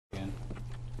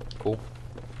Cool.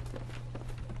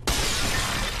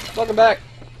 Welcome back.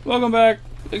 Welcome back.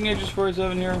 Ignatius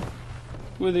 47 here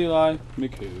with Eli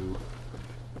McCoo.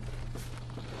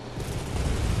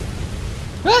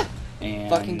 Ah! And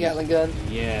Fucking Gatling gun.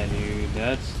 Yeah, dude,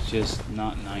 that's just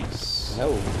not nice.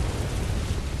 No.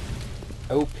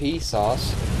 OP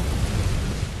sauce.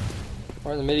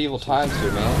 We're in the medieval times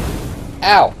here, man.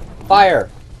 Ow! Fire!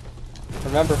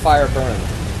 Remember, fire burn.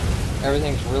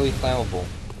 Everything's really flammable.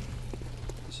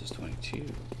 This is 22.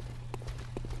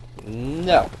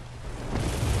 No.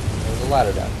 There's a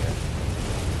ladder down here.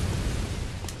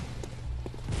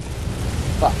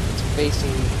 Fuck, it's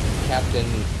facing Captain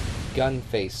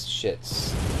Gunface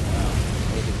shits.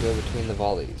 I need to go between the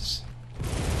volleys.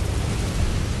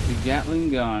 The Gatling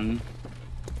gun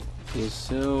is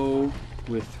so,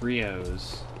 with 3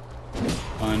 O's,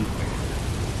 unfair.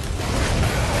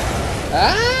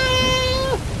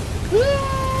 Ah!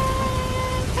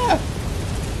 Ah!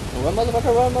 Run,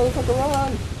 motherfucker, run!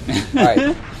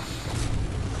 Alright.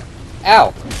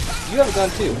 Ow! You have a gun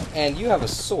too, and you have a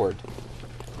sword.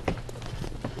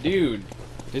 Dude,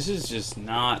 this is just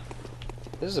not...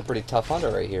 This is a pretty tough hunter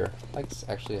right here. Like, it's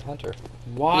actually a hunter.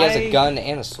 Why? He has a gun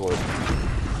and a sword.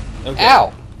 Okay.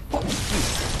 Ow!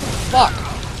 Fuck!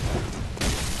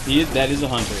 That is a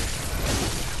hunter.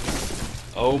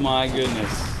 Oh my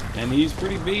goodness. And he's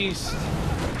pretty beast.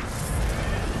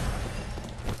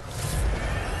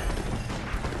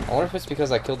 I wonder if it's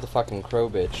because I killed the fucking crow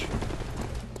bitch.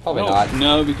 Probably No, not.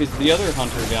 No, because the other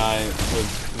hunter guy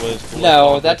was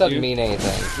No, that doesn't mean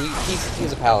anything.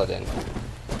 He's a paladin.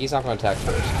 He's not going to attack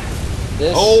first.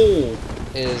 This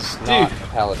is not a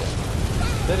paladin.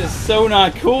 That is so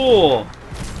not cool.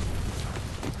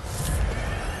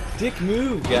 Dick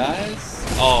move, guys.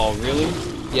 Oh, really?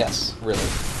 Yes, really.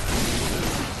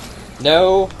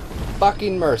 No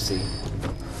fucking mercy.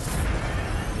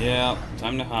 Yeah,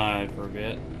 time to hide for a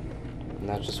bit.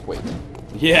 Now just wait.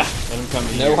 Yeah, let him come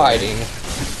to you. No hiding.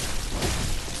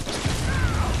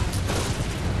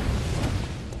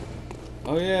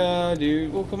 Oh yeah,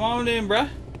 dude. Well, come on in, bruh.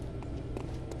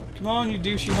 Come on, you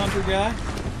douchey hunter guy.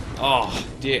 Oh,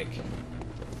 dick.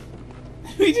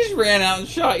 He just ran out and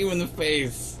shot you in the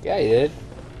face. Yeah, he did.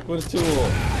 What a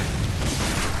tool.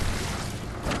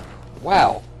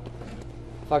 Wow.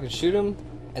 If I could shoot him,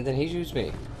 and then he shoots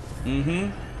me.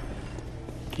 Mm-hmm.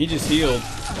 He just healed.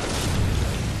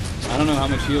 I don't know how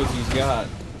much heals he's got.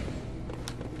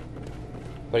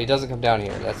 But he doesn't come down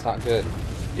here. That's not good.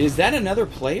 Is that another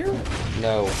player?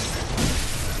 No.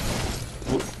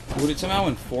 Would it somehow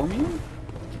inform you?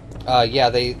 Yeah,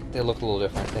 they look a little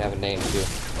different. They have a name, too.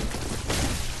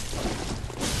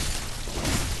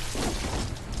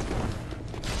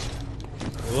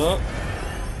 Look.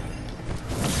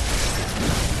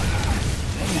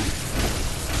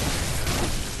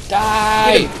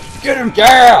 Die! Get him!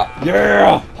 Yeah!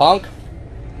 Yeah! Punk!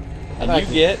 And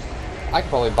you get I could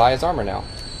probably buy his armor now.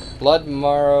 Blood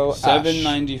Marrow Ash.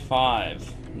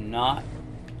 $7.95. Not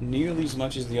nearly as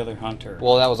much as the other hunter.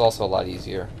 Well, that was also a lot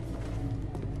easier.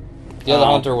 The other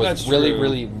hunter was that's really, true.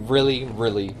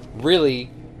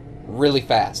 really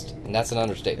fast. And that's an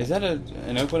understatement. Is that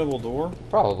an openable door?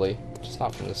 Probably. Just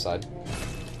not from this side.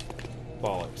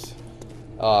 Bollocks.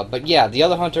 But yeah, the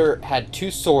other hunter had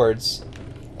 2 swords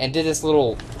and did this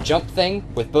little jump thing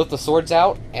with both the swords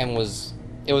out, and it was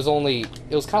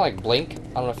kind of like Blink.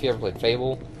 I don't know if you ever played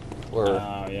Fable or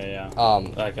yeah.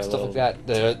 Like a stuff like that.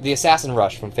 The assassin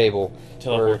rush from Fable.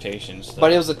 Teleportation stuff.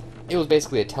 But it was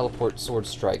basically a teleport sword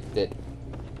strike that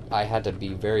I had to be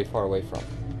very far away from.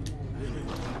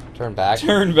 Turn back.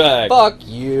 Turn back. Fuck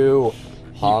you,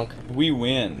 honk. We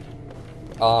win.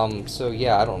 So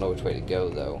yeah, I don't know which way to go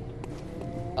though.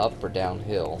 Up or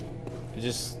downhill.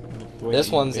 Just This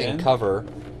one's in cover,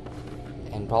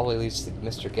 and probably leads to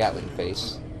Mr. Gatling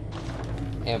face.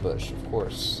 Ambush, of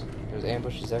course. There's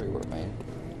ambushes everywhere, man.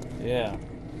 Yeah.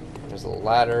 There's a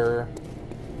ladder.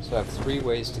 So I have 3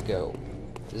 ways to go.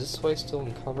 Is this way still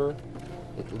in cover?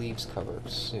 It leaves cover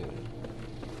soon.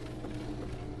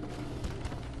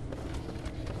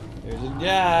 There's a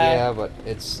guy. Yeah, but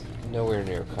it's nowhere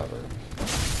near cover.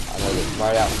 I know that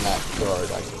right out in that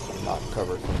guard, I'm not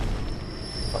covered.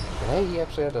 But hey, he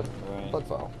actually had a blood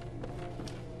vial.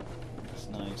 That's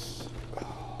nice.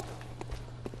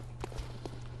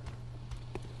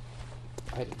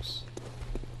 Items.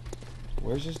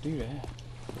 Where's this dude at?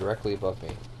 Directly above me.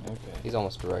 Okay. He's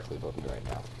almost directly above me right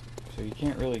now. So he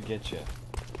can't really get you.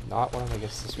 Not when I'm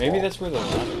against this Maybe wall. that's where the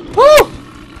ladder. Woo!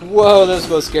 Whoa, those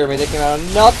both scared me. They came out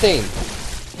of nothing.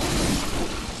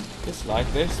 It's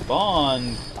like they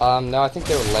spawned. No, I think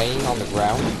they were laying on the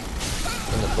ground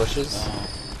in the bushes.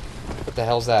 What the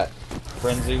hell's that?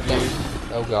 Frenzy juice.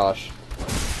 Oh gosh.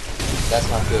 That's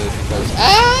not good because...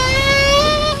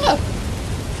 Ah!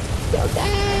 Don't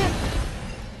die!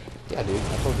 Yeah, dude.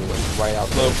 I told you that right out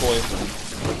Slow there. poison.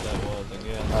 What that was, I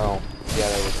guess. Oh. Yeah,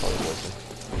 that was probably poison.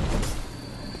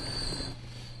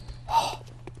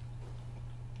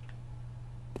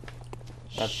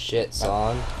 Shit,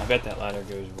 son. I bet that ladder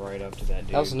goes right up to that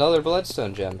dude. That was another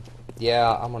bloodstone gem.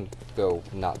 Yeah, I'm gonna go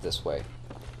not this way.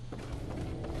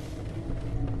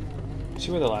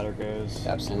 See where the ladder goes.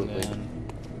 Absolutely. And then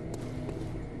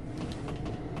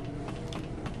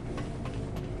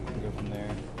go from there.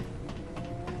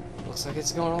 Looks like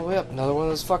it's going all the way up. Another one of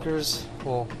those fuckers.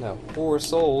 Well, no. 4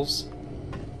 souls.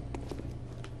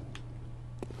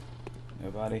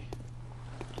 Nobody.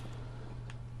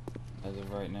 As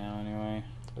of right now, anyway.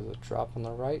 There's a drop on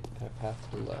the right and a path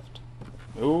to the left.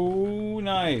 Ooh,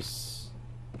 nice.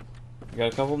 We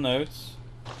got a couple notes.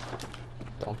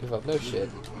 Don't give up no shit.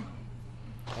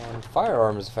 And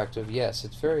firearm is effective. Yes,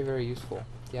 it's very, very useful.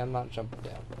 Yeah, I'm not jumping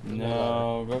down.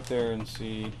 No, go up there and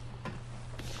see.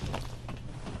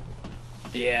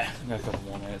 Yeah, we got a couple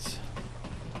more minutes.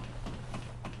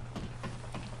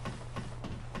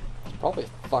 Probably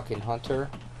a fucking hunter.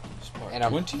 Spark And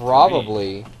I'm 23.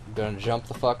 probably gonna jump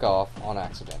the fuck off on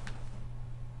accident.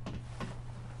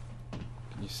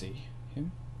 Can you see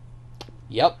him?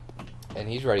 Yep. And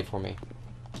he's ready for me.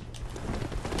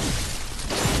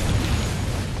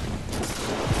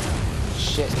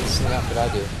 Shit, he's the same outfit I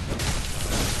do.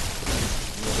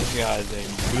 Yeah, this guy is a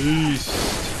beast.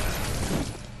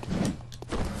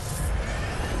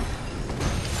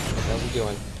 How's he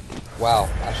doing? Wow,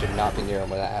 I should not be near him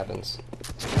when that happens.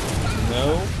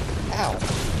 No, Ow.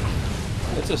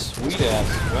 that's a sweet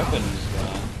ass weapon he's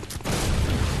got.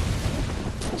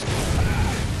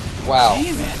 Wow.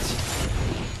 Damn it!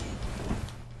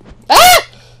 Ah!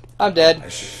 I'm dead. I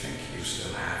should think you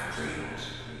still have dreams.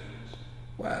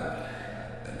 Well,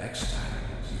 the next time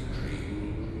you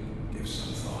dream, give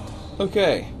some thought.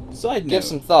 Okay, side note. Give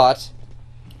some thought.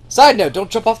 Side note,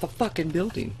 don't jump off the fucking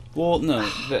building. Well, no,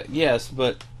 yes,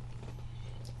 but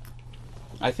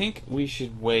I think we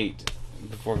should wait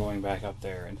before going back up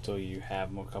there until you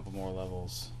have a couple more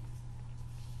levels.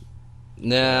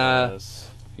 Nah. Because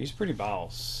he's pretty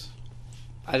boss.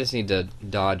 I just need to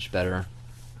dodge better.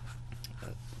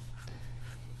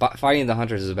 But fighting the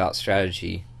hunters is about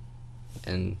strategy.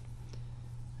 And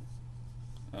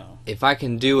Oh, if I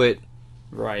can do it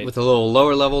right. with a little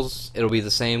lower levels, it'll be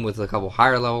the same with a couple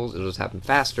higher levels. It'll just happen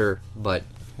faster, but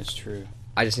That's true.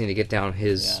 I just need to get down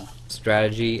his Yeah.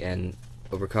 strategy and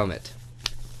overcome it.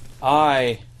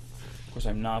 Of course,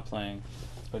 I'm not playing,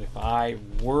 but if I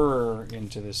were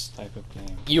into this type of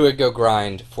game, You would go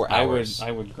grind for I hours.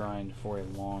 would grind for a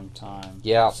long time.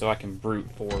 Yeah. So I can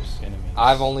brute force enemies.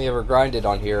 I've only ever grinded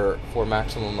on here for a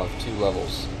maximum of 2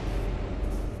 levels.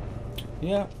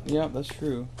 Yeah, that's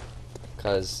true.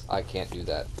 Because I can't do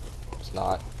that. It's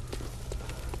not.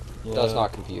 Yeah. Does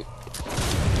not compute.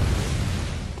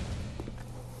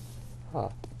 Huh.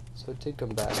 So it did come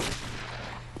back.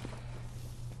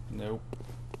 Nope.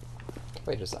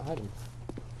 Wait, does that hide him?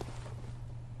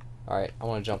 Alright, I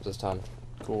want to jump this time.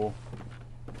 Cool.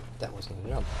 That wasn't a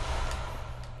jump.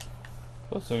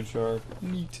 Bloodstone shard.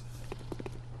 Neat.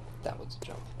 That was a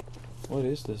jump. What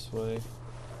is this way?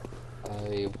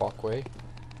 A walkway.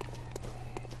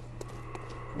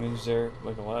 I mean, is there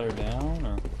like a ladder down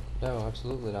or? No,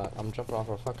 absolutely not. I'm jumping off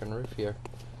a fucking roof here.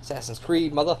 Assassin's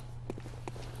Creed, mother!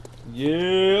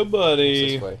 Yeah, What's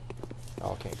buddy. this way?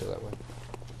 Oh, I can't go that way.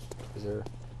 Is there...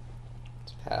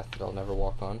 It's a path that I'll never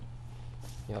walk on.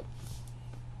 Yep.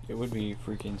 It would be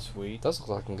freaking sweet It does look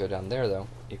like I can go down there, though.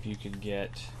 if you could get.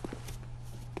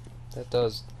 That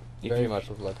does If very you- much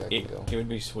look like I can go. It would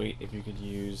be sweet if you could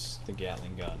use the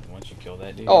Gatling gun once you kill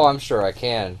that dude. Oh, I'm sure I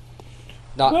can.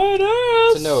 Not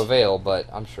Badass! to no avail, but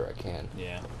I'm sure I can.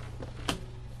 Yeah.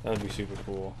 That would be super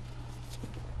cool.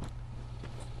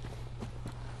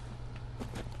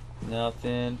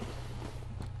 Nothing.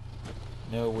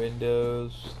 No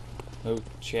windows. No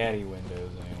chatty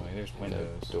windows anyway. There's windows.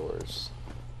 No doors.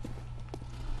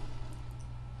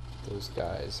 Those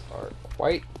guys are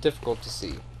quite difficult to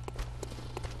see.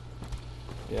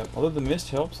 Yep. Although the mist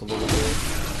helps a little bit.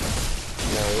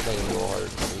 No, it made it a little harder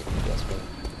to see, trust me.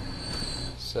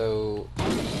 So,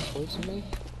 poison me?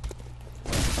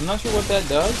 I'm not sure what that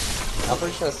does. I'm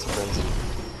pretty sure that's the frenzy.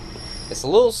 It's a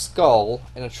little skull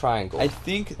in a triangle. I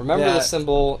think Remember that, the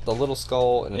symbol, the little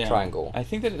skull in a yeah, triangle. I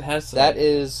think that it has to. That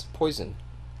is poison.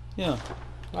 Yeah.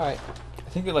 Alright. I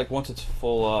think that like once it's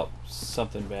full up,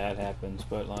 something bad happens,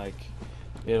 but like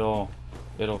it'll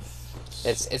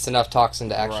It's enough toxin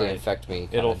to actually Right. infect me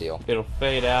kind it'll of deal. it'll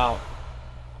fade out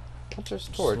Hunter's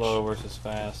torch. Slow versus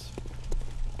fast.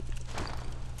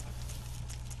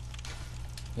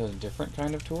 Is it a different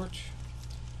kind of torch?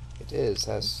 It is.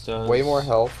 Has It does. way more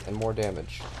health and more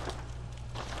damage.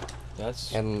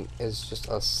 That's... And is just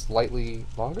a slightly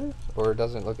longer? Or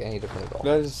doesn't look any different at all?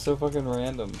 That is so fucking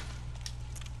random.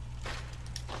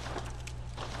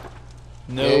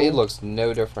 No, Yeah, it looks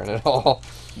no different at all.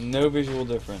 no visual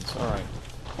difference. Alright.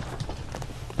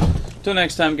 Till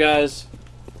next time, guys.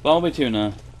 Bumblebee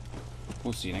Tuna.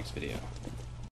 We'll see you next video.